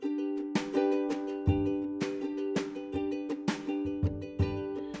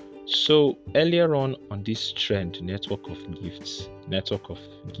So earlier on this trend, network of gifts,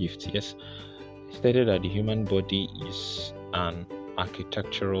 yes, I stated that the human body is an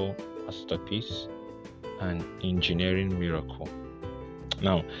architectural masterpiece, an engineering miracle.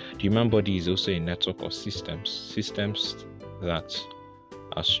 Now, the human body is also a network of systems that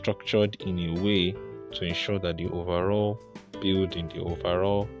are structured in a way to ensure that the overall building, the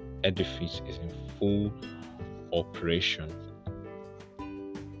overall edifice is in full operation.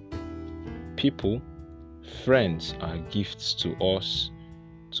 People, friends are gifts to us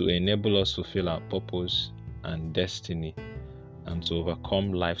to enable us to fulfill our purpose and destiny and to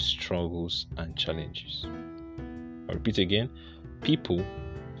overcome life's struggles and challenges. I'll repeat again. People,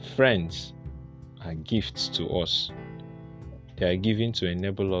 friends are gifts to us. They are given to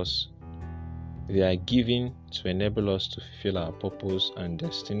enable us. They are given to enable us to fulfill our purpose and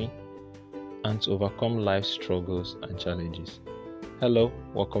destiny and to overcome life's struggles and challenges. Hello,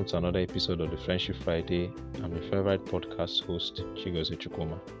 welcome to another episode of the Friendship Friday. I'm your favorite podcast host, Chigozie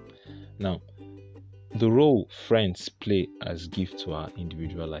Chukwuma. Now, the role friends play as gift to our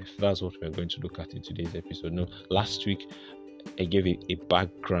individual life. That's what we're going to look at in today's episode. Now, last week, I gave a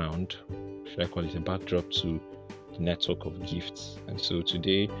background, should I call it a backdrop to the network of gifts. And so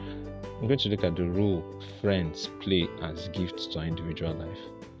today, I'm going to look at the role friends play as gifts to our individual life.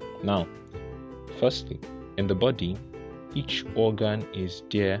 Now, firstly, in the body, each organ is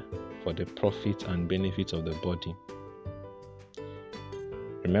there for the profit and benefit of the body.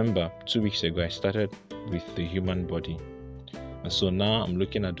 Remember, 2 weeks ago I started with the human body. And so now I'm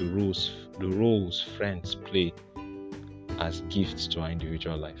looking at the roles friends play as gifts to our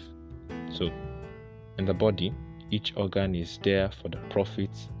individual life. So, in the body, each organ is there for the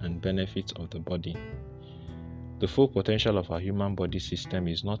profit and benefit of the body. The full potential of our human body system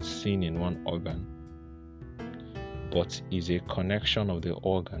is not seen in one organ, but is a connection of the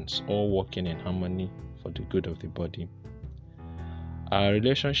organs all working in harmony for the good of the body. Our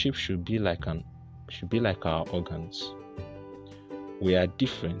relationship should be like our organs. We are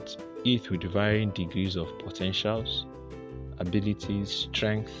different, each with varying degrees of potentials, abilities,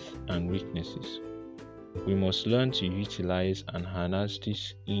 strengths, and weaknesses. We must learn to utilize and harness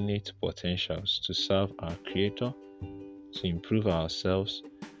these innate potentials to serve our Creator, to improve ourselves,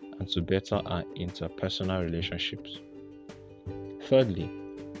 and to better our interpersonal relationships. Thirdly,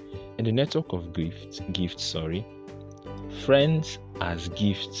 in the network of gifts, friends as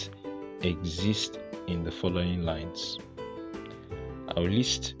gifts exist in the following lines. I will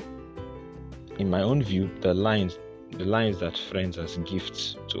list, in my own view, the lines that friends as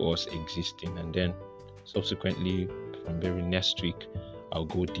gifts to us exist in, and then subsequently from very next week I'll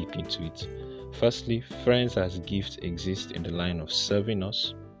go deep into it. Firstly, friends as gifts exist in the line of serving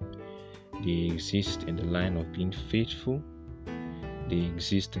us. They exist in the line of being faithful. They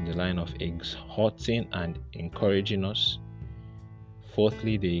exist in the line of exhorting and encouraging us.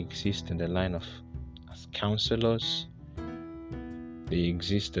 Fourthly, they exist in the line of as counselors. They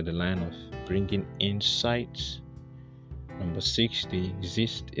exist in the line of bringing insights. Number 6, they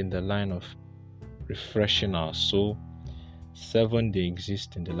exist in the line of refreshing our soul. 7, they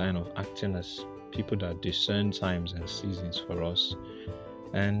exist in the line of acting as people that discern times and seasons for us.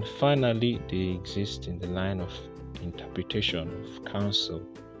 And finally, they exist in the line of interpretation, of counsel,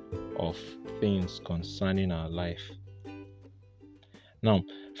 of things concerning our life. Now,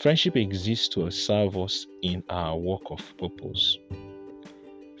 friendship exists to serve us in our work of purpose.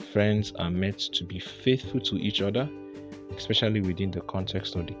 Friends are meant to be faithful to each other, especially within the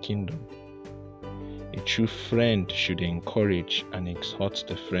context of the kingdom. A true friend should encourage and exhort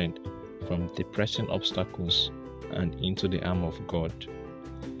the friend from depressing obstacles and into the arm of God.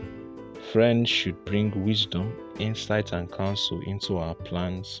 Friends should bring wisdom, insight, and counsel into our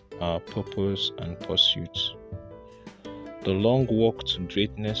plans, our purpose, and pursuits. The long walk to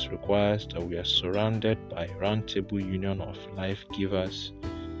greatness requires that we are surrounded by a roundtable union of life givers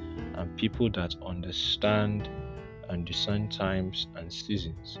and people that understand and discern times and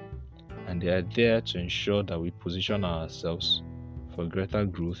seasons, and they are there to ensure that we position ourselves for greater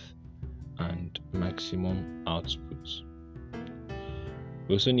growth and maximum output.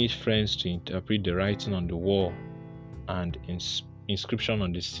 We also need friends to interpret the writing on the wall and inscription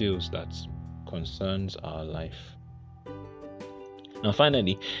on the seals that concerns our life. Now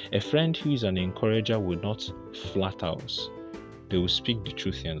finally, a friend who is an encourager will not flatter us. They will speak the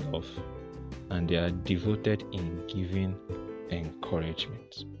truth in love, and they are devoted in giving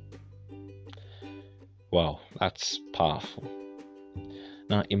encouragement. Wow, that's powerful.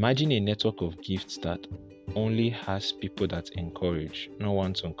 Now imagine a network of gifts that only has people that encourage, no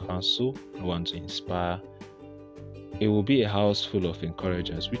one to counsel, no one to inspire, it will be a house full of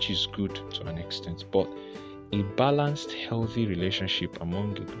encouragers, which is good to an extent, but a balanced, healthy relationship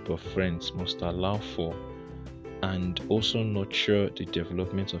among a group of friends must allow for and also nurture the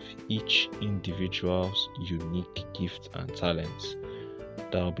development of each individual's unique gifts and talents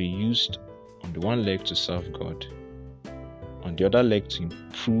that will be used on the one leg to serve God, on the other leg to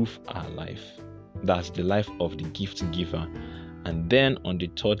improve our life. That's the life of the gift giver. And then on the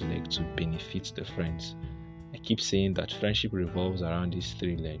third leg to benefit the friends. I keep saying that friendship revolves around these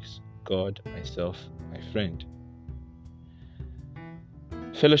three legs: God, myself, my friend.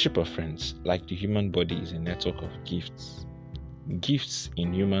 Fellowship of friends, like the human body, is a network of gifts. Gifts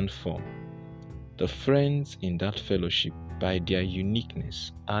in human form. The friends in that fellowship, by their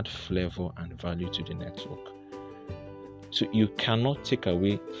uniqueness, add flavor and value to the network. So you cannot take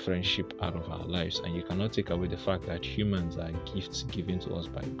away friendship out of our lives, and you cannot take away the fact that humans are gifts given to us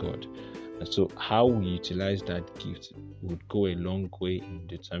by God. And so how we utilize that gift would go a long way in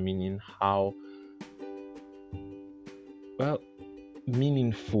determining how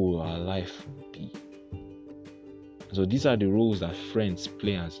meaningful our life will be. So these are the roles that friends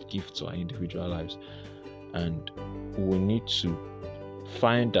play as gifts to our individual lives, and we need to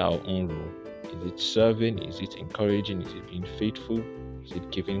find our own role. Is it serving? Is it encouraging? Is it being faithful? Is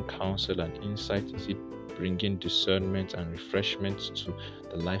it giving counsel and insight? Is it bringing discernment and refreshment to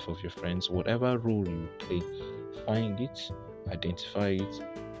the life of your friends? Whatever role you play, find it, identify it,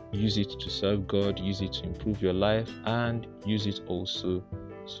 use it to serve God, use it to improve your life, and use it also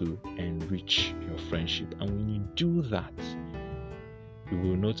to enrich your friendship. And when you do that, you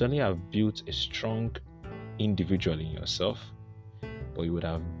will not only have built a strong individual in yourself, but you would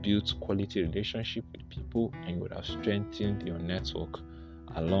have built quality relationship with people, and you would have strengthened your network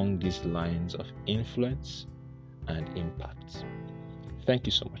along these lines of influence and impact. Thank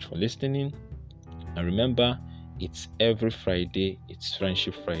you so much for listening. And remember, it's every Friday. It's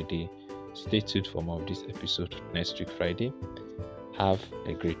Friendship Friday. Stay tuned for more of this episode next week Friday. Have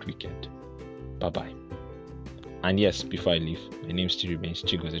a great weekend. Bye-bye. And yes, before I leave, my name still remains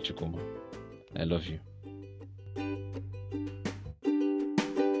Chigozie Chukwuma. I love you.